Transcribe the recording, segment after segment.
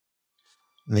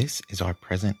This is our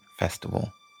present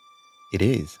festival. It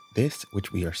is this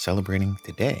which we are celebrating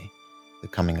today, the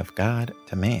coming of God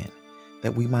to man,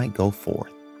 that we might go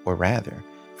forth, or rather,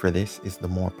 for this is the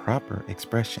more proper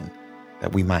expression,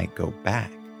 that we might go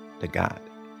back to God,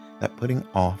 that putting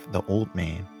off the old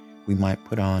man, we might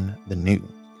put on the new,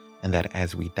 and that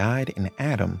as we died in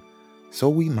Adam, so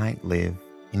we might live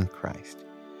in Christ.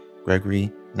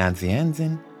 Gregory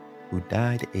Nazianzen, who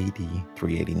died AD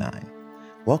 389.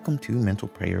 Welcome to Mental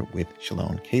Prayer with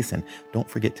Shalom Kaysen. Don't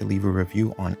forget to leave a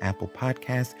review on Apple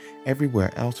Podcasts.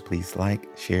 Everywhere else, please like,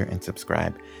 share, and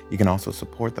subscribe. You can also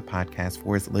support the podcast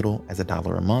for as little as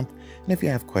 $1 a month. And if you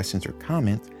have questions or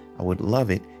comments, I would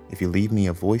love it if you leave me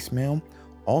a voicemail.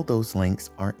 All those links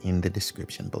are in the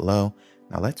description below.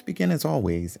 Now let's begin as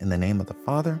always in the name of the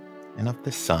Father, and of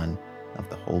the Son, and of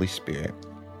the Holy Spirit.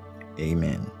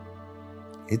 Amen.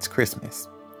 It's Christmas.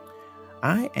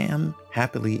 I am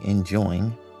happily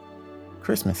enjoying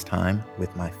Christmas time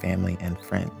with my family and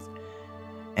friends.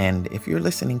 And if you're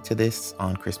listening to this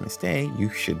on Christmas Day,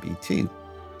 you should be too.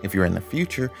 If you're in the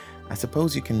future, I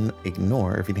suppose you can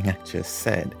ignore everything I just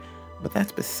said, but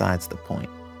that's besides the point.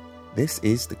 This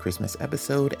is the Christmas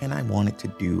episode, and I wanted to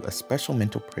do a special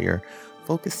mental prayer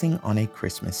focusing on a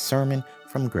Christmas sermon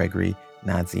from Gregory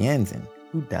Nazianzen,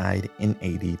 who died in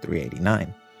AD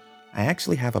 389. I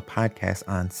actually have a podcast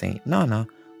on Saint Nana,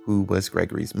 who was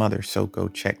Gregory's mother, so go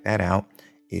check that out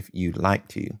if you'd like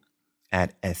to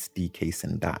at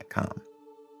sdkaysen.com.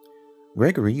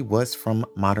 Gregory was from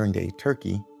modern-day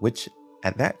Turkey, which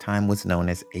at that time was known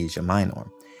as Asia Minor.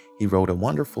 He wrote a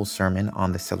wonderful sermon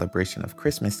on the celebration of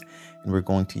Christmas, and we're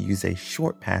going to use a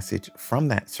short passage from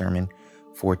that sermon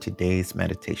for today's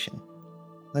meditation.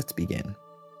 Let's begin.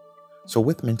 So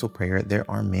with mental prayer, there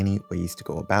are many ways to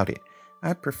go about it.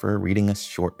 I prefer reading a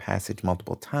short passage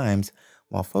multiple times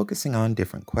while focusing on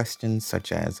different questions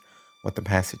such as what the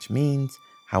passage means,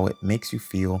 how it makes you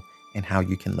feel, and how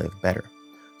you can live better.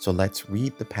 So let's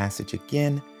read the passage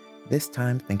again. This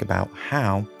time, think about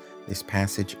how this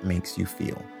passage makes you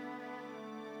feel.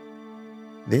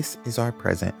 This is our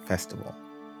present festival.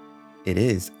 It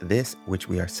is this which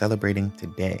we are celebrating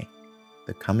today,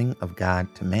 the coming of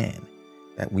God to man,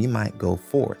 that we might go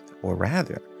forth, or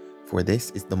rather, for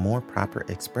this is the more proper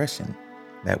expression,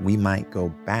 that we might go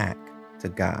back to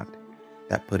God,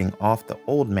 that putting off the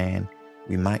old man,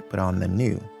 we might put on the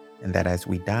new, and that as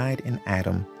we died in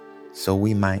Adam, so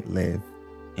we might live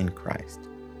in Christ.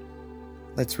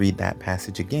 Let's read that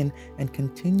passage again and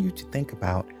continue to think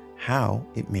about how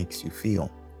it makes you feel.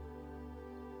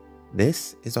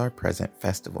 This is our present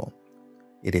festival.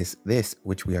 It is this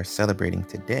which we are celebrating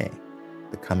today,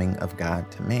 the coming of God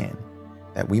to man,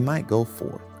 that we might go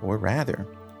forth, or rather,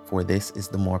 for this is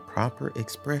the more proper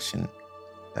expression,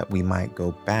 that we might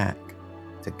go back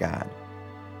to God,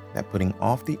 that putting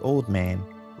off the old man,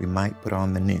 we might put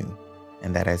on the new,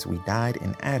 and that as we died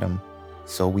in Adam,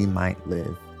 so we might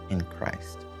live in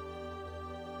Christ.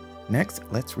 Next,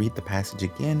 let's read the passage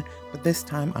again, but this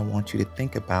time I want you to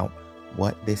think about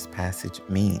what this passage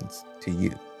means to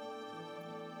you.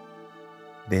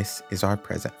 This is our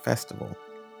present festival.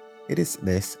 It is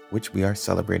this which we are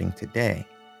celebrating today,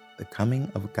 the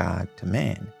coming of God to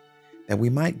man, that we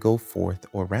might go forth,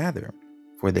 or rather,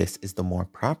 for this is the more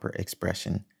proper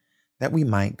expression, that we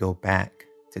might go back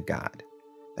to God,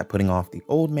 that putting off the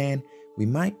old man, we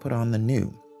might put on the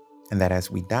new, and that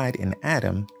as we died in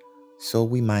Adam, so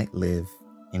we might live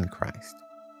in Christ.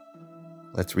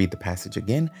 Let's read the passage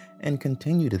again and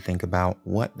continue to think about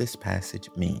what this passage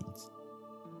means.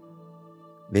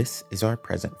 This is our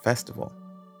present festival.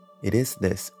 It is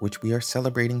this which we are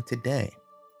celebrating today,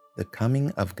 the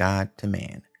coming of God to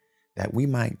man, that we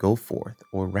might go forth,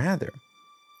 or rather,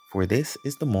 for this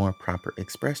is the more proper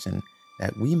expression,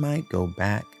 that we might go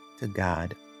back to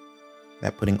God,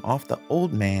 that putting off the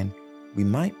old man, we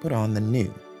might put on the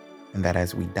new, and that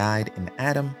as we died in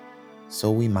Adam,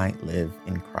 so we might live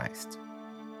in Christ.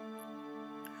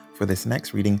 For this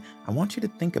next reading, I want you to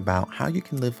think about how you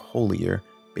can live holier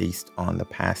based on the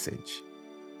passage.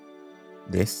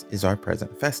 This is our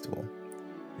present festival.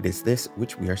 It is this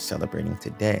which we are celebrating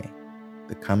today,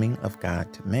 the coming of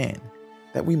God to man,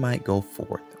 that we might go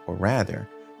forth, or rather,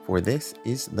 for this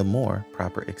is the more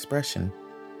proper expression,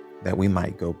 that we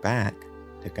might go back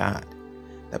to God,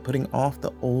 that putting off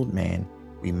the old man,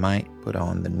 we might put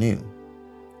on the new,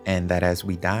 and that as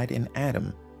we died in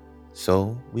Adam,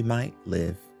 so we might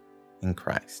live in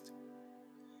Christ.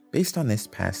 Based on this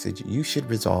passage, you should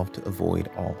resolve to avoid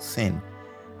all sin.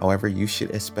 However, you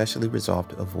should especially resolve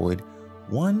to avoid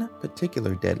one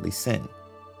particular deadly sin.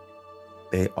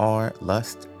 They are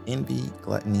lust, envy,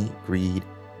 gluttony, greed,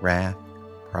 wrath,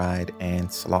 pride,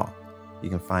 and sloth. You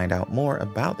can find out more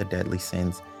about the deadly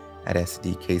sins at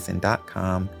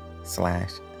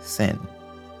sdkaysen.com/sin.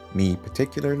 Me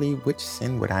particularly, which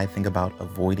sin would I think about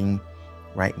avoiding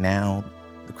right now?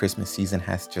 The Christmas season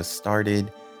has just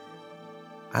started.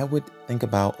 I would think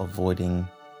about avoiding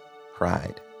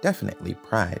pride. Definitely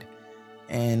pride.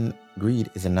 And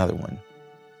greed is another one.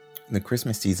 The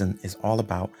Christmas season is all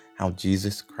about how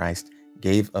Jesus Christ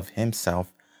gave of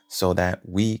himself so that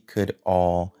we could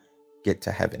all get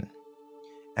to heaven.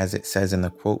 As it says in the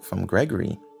quote from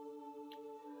Gregory,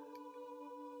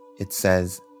 it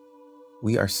says,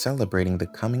 "We are celebrating the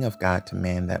coming of God to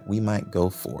man that we might go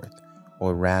forth,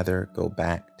 or rather go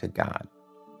back to God."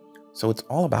 So it's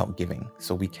all about giving.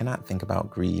 So we cannot think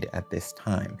about greed at this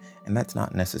time. And that's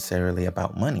not necessarily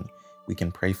about money. We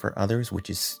can pray for others, which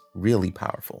is really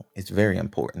powerful. It's very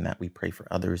important that we pray for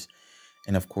others.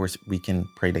 And of course, we can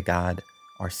pray to God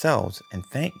ourselves and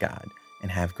thank God and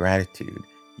have gratitude.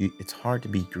 It's hard to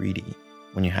be greedy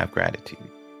when you have gratitude.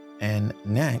 And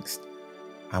next,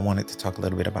 I wanted to talk a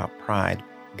little bit about pride.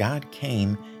 God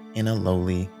came in a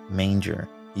lowly manger.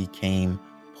 He came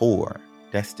poor,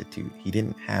 destitute. He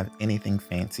didn't have anything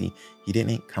fancy. He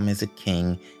didn't come as a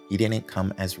king. He didn't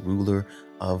come as ruler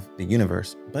of the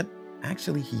universe. But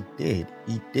actually, he did.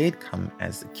 He did come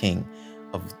as the king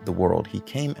of the world. He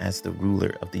came as the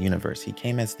ruler of the universe. He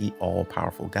came as the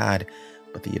all-powerful God.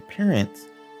 But the appearance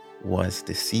was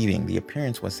deceiving. The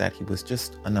appearance was that he was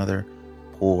just another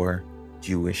poor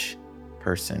Jewish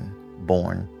person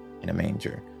born in a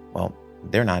manger. Well,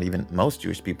 they're not even, most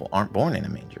Jewish people aren't born in a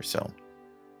manger. So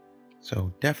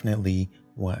definitely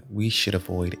what we should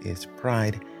avoid is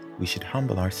pride. We should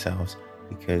humble ourselves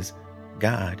because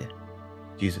God,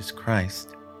 Jesus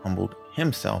Christ, humbled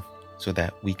himself so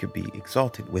that we could be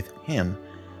exalted with him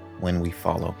when we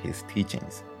follow his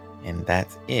teachings. And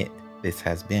that's it. This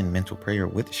has been Mental Prayer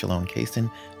with Shalom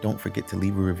Kaysen. Don't forget to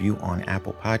leave a review on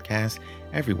Apple Podcasts.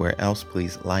 Everywhere else,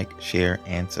 please like, share,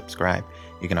 and subscribe.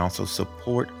 You can also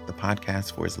support the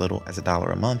podcast for as little as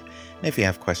 $1 a month. And if you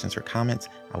have questions or comments,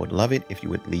 I would love it if you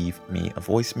would leave me a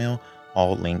voicemail.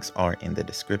 All links are in the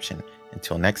description.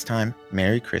 Until next time,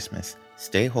 Merry Christmas.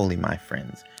 Stay holy, my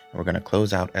friends. And we're going to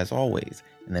close out as always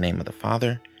in the name of the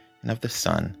Father, and of the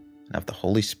Son, and of the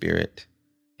Holy Spirit.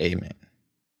 Amen.